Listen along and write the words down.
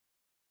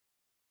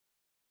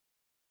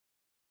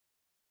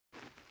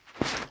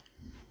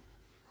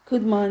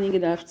Good morning,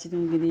 good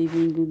afternoon, good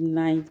evening, good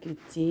night, good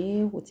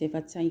day,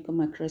 whatever time you come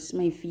across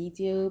my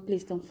video.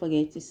 Please don't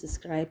forget to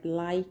subscribe,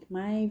 like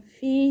my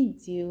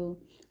video,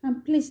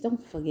 and please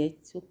don't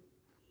forget to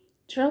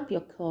drop your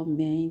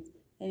comment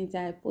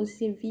anytime I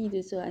post a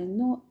video so I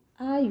know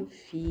how you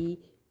feel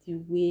the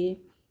way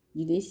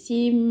you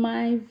see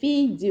my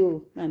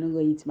video. I'm not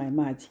going to eat my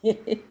mouth.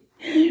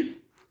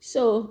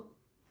 So,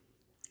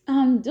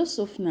 just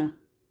of now,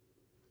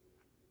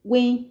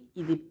 when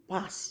it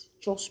pass,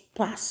 just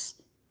pass.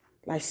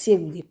 Like say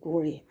with the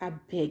glory, I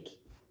beg.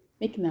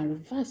 Make na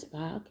reverse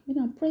back. Make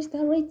na press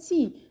that red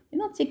T. You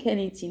not take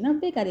anything. Now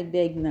beg at the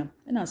beg now.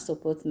 And I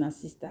support na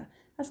sister.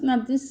 That's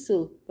not this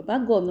so.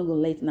 Papa God no go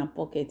let na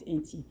pocket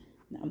empty.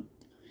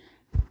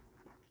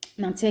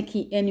 Now take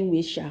it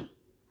anyway, sha.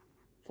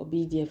 For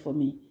be there for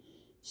me.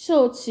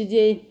 So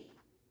today,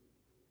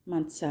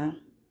 matter,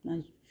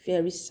 na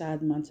very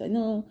sad matter. You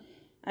know,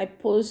 I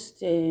post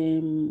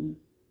that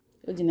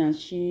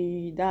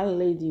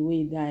lady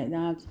way died,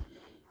 that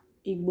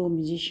Igbo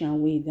musician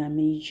way that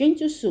may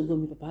gentle soul go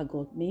with Papa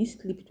God, may he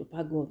sleep with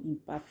Papa God in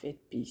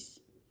perfect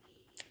peace.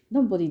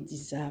 Nobody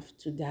deserves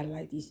to die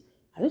like this.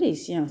 I don't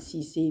see and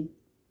see say,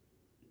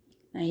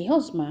 now your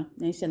husband,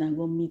 now he said I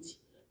go meet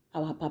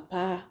our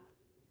Papa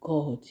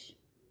God.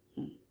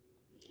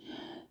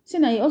 Say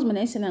now your husband,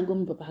 now he said I go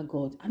meet Papa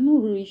God. I'm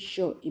not really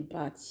sure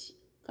about.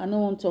 I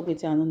don't want to talk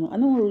with her. I don't know. I'm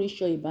not really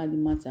sure about the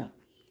matter.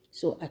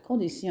 So I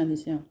called the see and they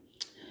say,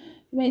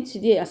 when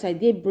today, as I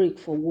did break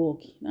for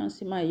work, now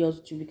see my yours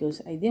too because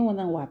I didn't want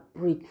to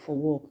break for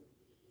work.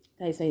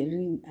 That is, I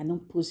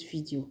don't post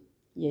video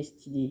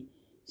yesterday,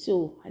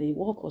 so I did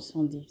work on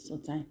Sunday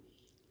sometime.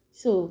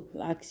 So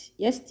like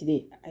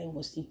yesterday, I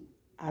was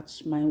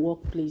at my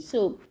workplace.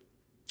 So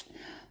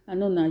I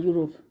know now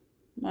Europe,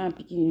 my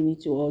picking you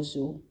need to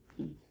also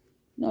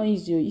not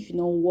easy. If you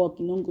don't work,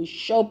 you don't go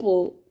shop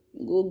or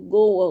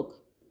go work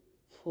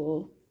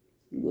for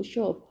you go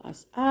shop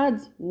as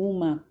hard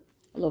woman.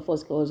 All of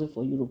us go also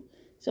for Europe.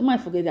 Some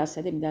might forget that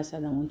side, that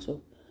side I want to.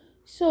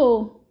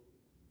 So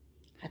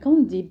I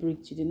can't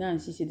daybreak today now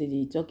and she said that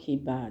they talking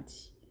about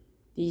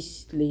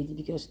this lady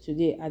because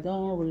today I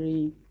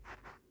don't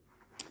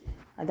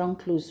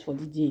close for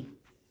the day.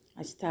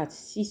 I start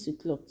 6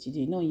 o'clock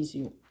today, not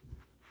easy.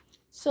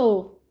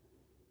 So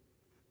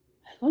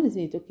I can't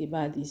say talking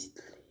about this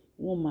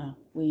woman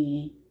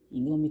when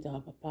you go meet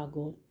our Papa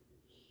God.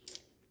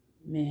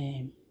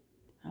 Man,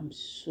 I'm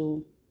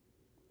so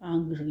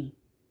angry.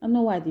 I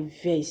know why the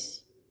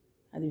verse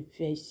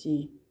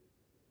say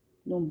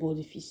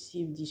nobody fit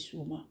save this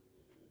woman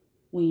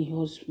when her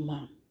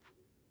husband,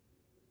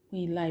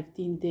 when life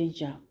in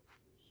danger.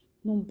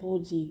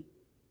 Nobody.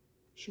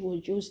 She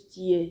was just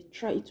there,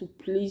 try to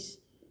please.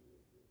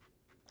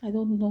 I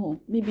don't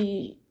know.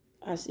 Maybe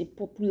as a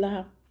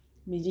popular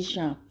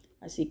musician,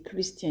 as a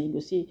Christian, you go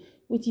say,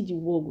 what did the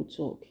world go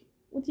talk?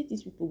 What did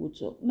these people go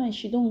talk? Now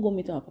she don't go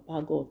meet our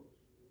Papa God.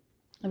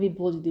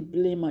 Everybody they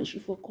blame her. She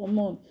for come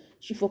on.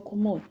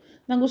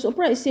 Now go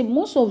surprise say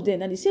most of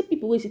them, and they say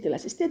people will say tell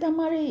us, stay that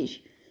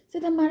marriage.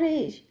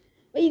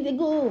 Where they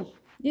go?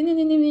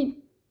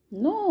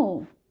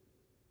 No.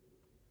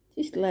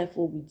 This life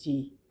will be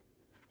day.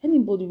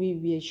 Anybody will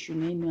wear shoe,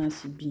 you know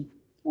as it be.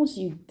 Once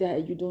you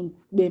die, you don't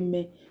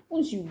me.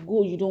 Once you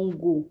go, you don't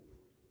go.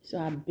 So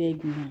I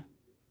beg now.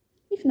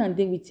 If not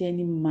there with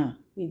any man,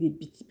 with the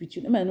beat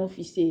you, I know if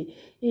you say,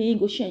 hey,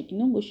 go shine, you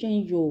know go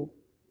shine your.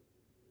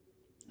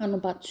 And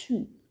number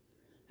 2,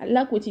 I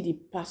like what the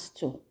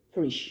pastor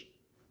preach.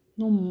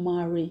 No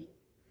marry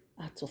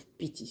out of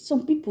pity.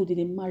 Some people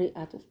didn't marry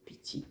out of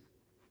pity.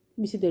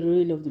 Let me see the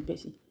really love the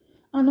person.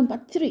 And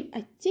number 3,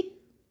 I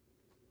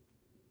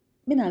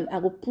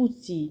will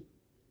put the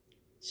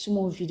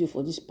small video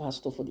for this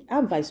pastor for the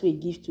advice we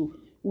give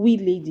to we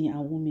lady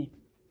and women.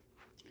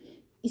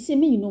 He say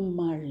me you no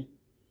marry.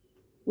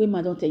 When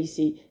madam tell you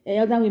say,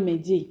 other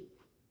women dey.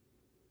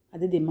 I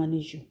did they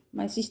manage you.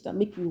 My sister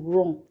make you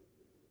wrong.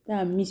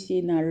 That me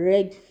say na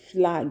red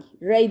flag,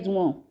 red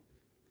one.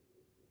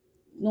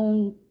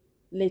 Don't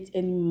let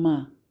any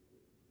man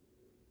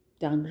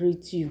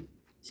downgrade you.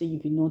 Say you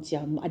be naughty.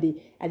 I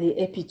dey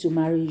happy to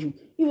marry you.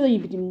 Even though you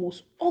be the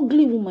most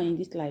ugly woman in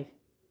this life,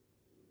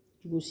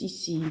 you will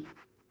see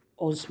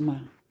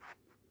husband.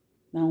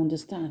 Now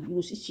understand, you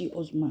will see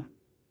husband.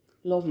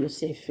 Love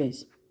yourself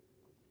first.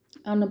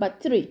 And number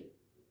 3,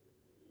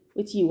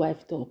 wetin your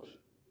wife talk.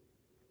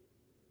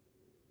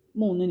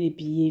 More no dey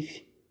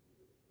behave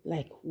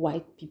like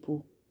white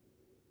people.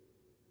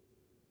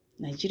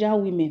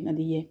 Nigerian women na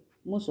the year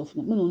most of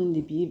them no dey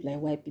behave like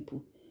white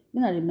people.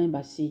 When I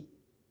remember say,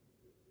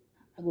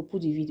 I go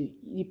put the video.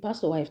 The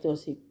pastor wife talk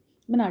say,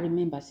 when I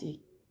remember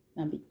say,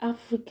 na be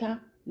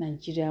Africa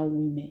Nigerian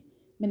women,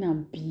 when I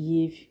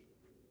behave.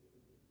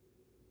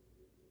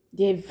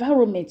 The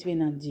environment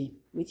when I dey,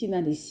 wetin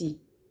na dey see,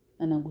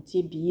 na go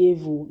take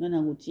behave,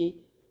 na go take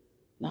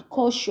na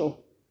culture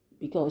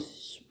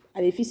because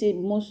I dey feel say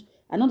most.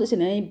 I know they say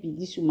na be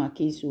this woman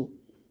case so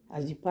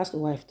as the pastor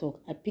wife talk,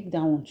 I pick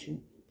that one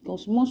too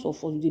because most of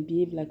us they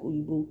behave like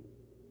Oyibo.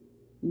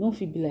 You don't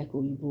feel be like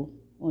Oyibo.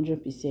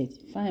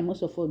 100%. Fine,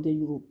 most of all the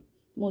Europe.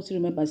 Most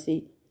remember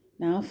say,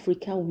 now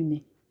Africa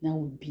women now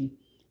would be.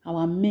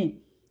 Our men,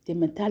 the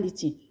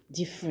mentality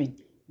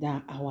different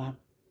than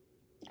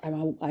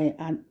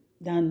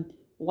than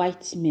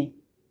white men.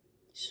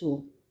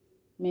 So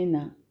men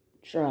are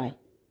try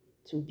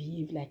to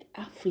behave like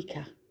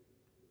Africa.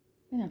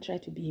 Men are try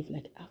to behave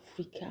like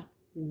Africa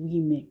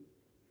women.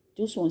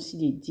 Those ones see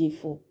the day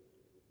for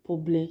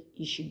problem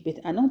issue. But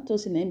I don't tell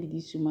say be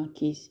this woman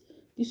case.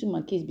 This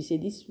woman case be say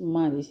this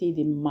woman they say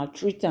they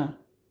maltreat her.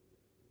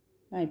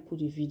 I put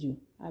the video.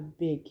 I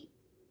beg.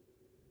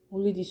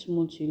 Only this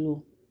month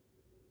alone.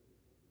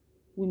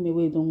 Women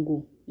where don't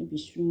go. They be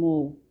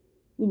small.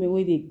 Women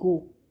where they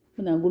go.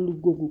 When I go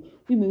look Google.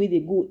 Women where they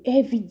go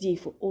every day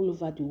for all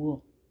over the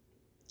world.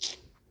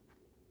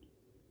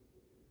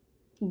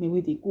 Women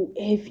where they go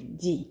every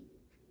day.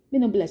 May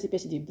not be like say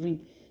person they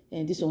bring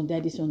this one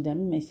that, this one that.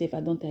 Me myself,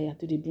 I don't tire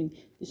to they bring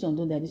this one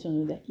don't that, this one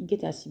don't that. You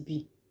get as it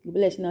be. You be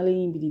like now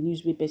letting be the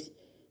newspapers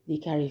they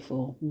carry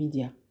for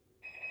media.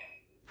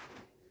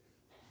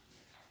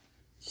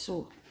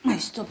 So I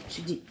stop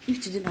today.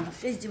 If today now the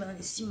first day when I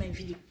see my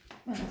video,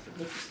 I don't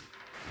forget to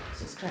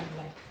subscribe,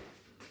 like.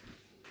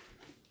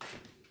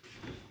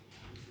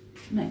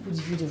 I put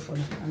the video for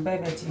you. And bye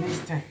bye till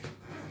next time.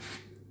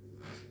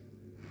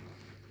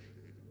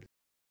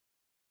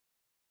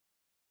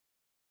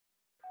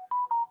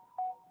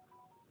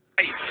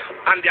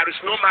 And there is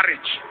no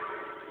marriage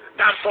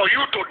than for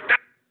you to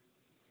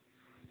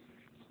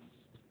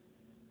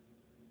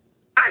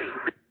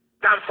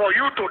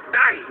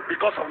die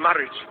because of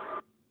marriage.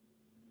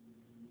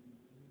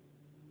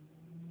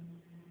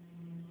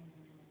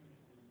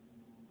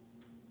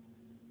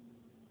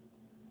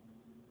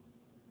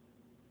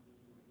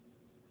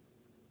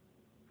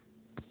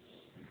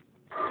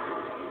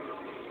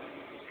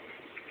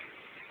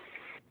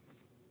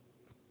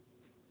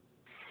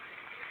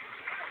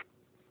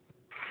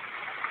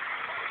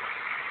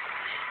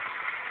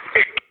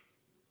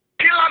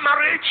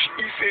 Marriage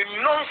is a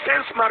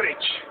nonsense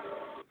marriage.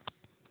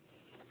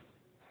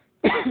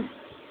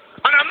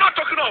 And I'm not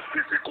talking of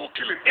physical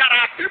killing. There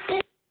are people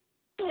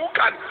who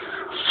can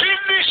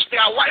finish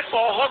their wife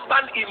or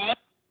husband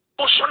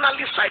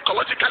emotionally,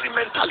 psychologically,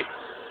 mentally.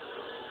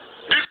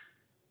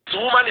 This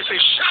woman is a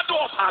shadow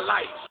of her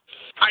life.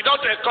 I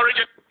don't encourage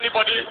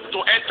anybody to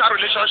enter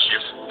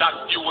relationships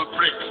that you will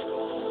break.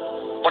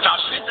 But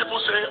I've seen people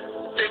say,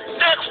 the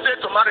next day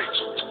to marriage,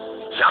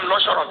 say, I'm not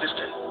sure of this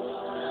thing.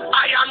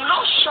 I am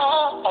not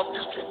sure of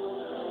this thing.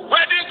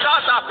 Wedding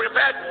cards are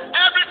prepared.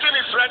 Everything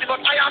is ready,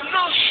 but I am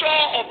not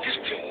sure of this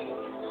thing.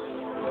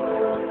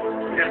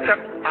 They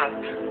step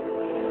out.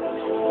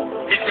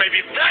 It may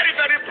be very,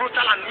 very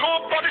brutal, and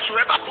nobody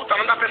should ever put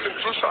another person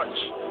through such.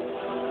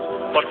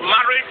 But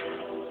marriage,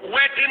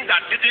 wedding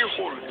that didn't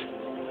hold,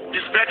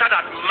 is better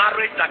than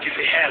marriage that is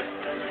a hell.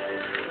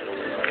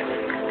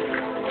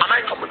 Am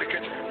I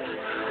communicating?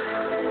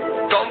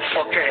 Don't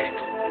forget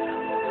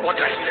what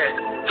I said.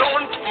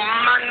 Don't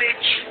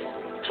manage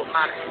to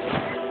marry.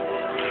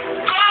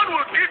 God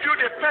will give you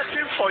the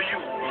person for you.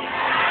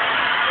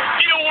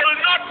 You will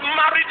not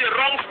marry the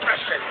wrong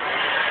person.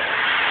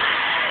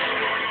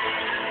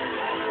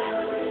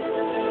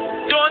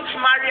 Don't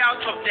marry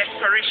out of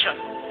desperation.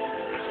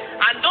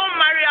 And don't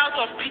marry out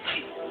of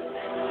pity.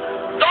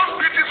 Don't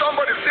pity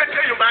somebody, say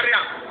you marry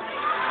him.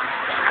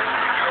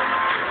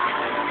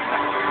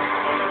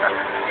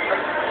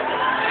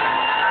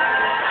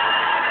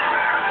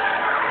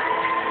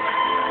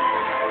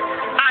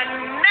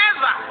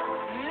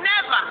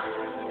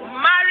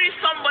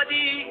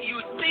 Somebody you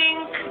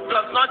think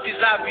does not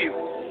deserve you.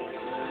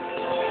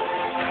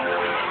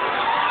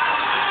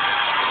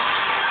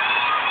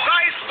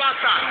 Vice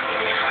versa.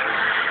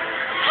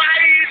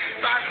 Vice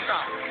versa.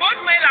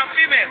 Both male and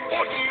female.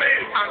 Both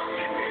male and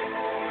female.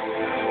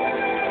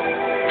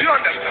 Do you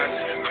understand?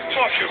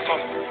 Two of you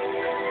come.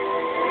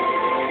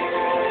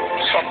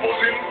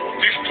 Supposing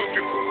these two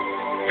people,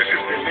 this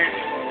is the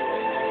lady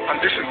and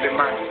this is the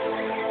man.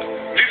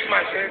 This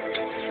man said,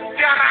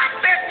 there are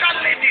better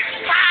ladies,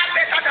 far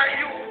better than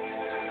you.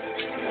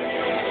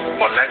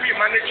 But let me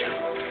manage you.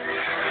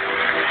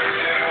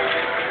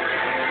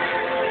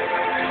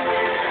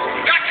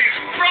 That is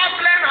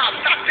problem has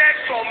started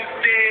from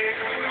the.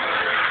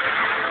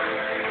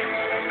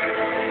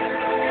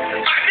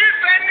 And if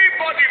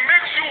anybody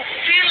makes you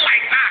feel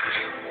like that,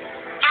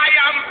 I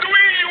am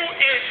doing you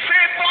a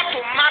favor to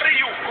marry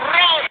you.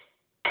 Run.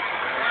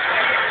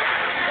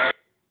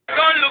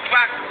 Don't look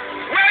back.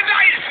 Whether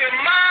it's a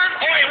man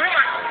or a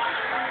woman,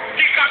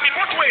 it can be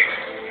both ways.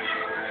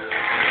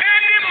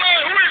 Any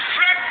man who is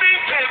threatening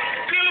to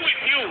deal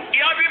with you, he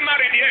hasn't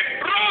married yet.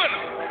 Run!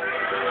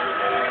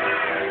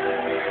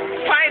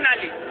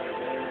 Finally,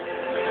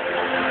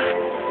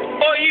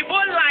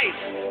 Oyibo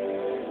life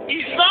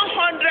is not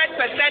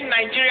 100%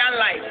 Nigerian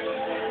life.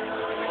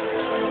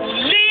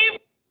 Live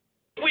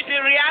with the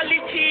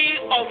reality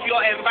of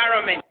your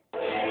environment.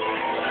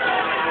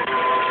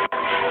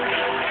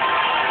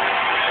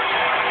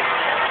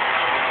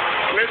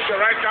 Place your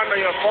right hand on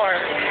your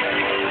forehead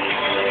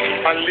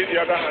and leave the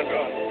other hand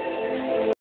on.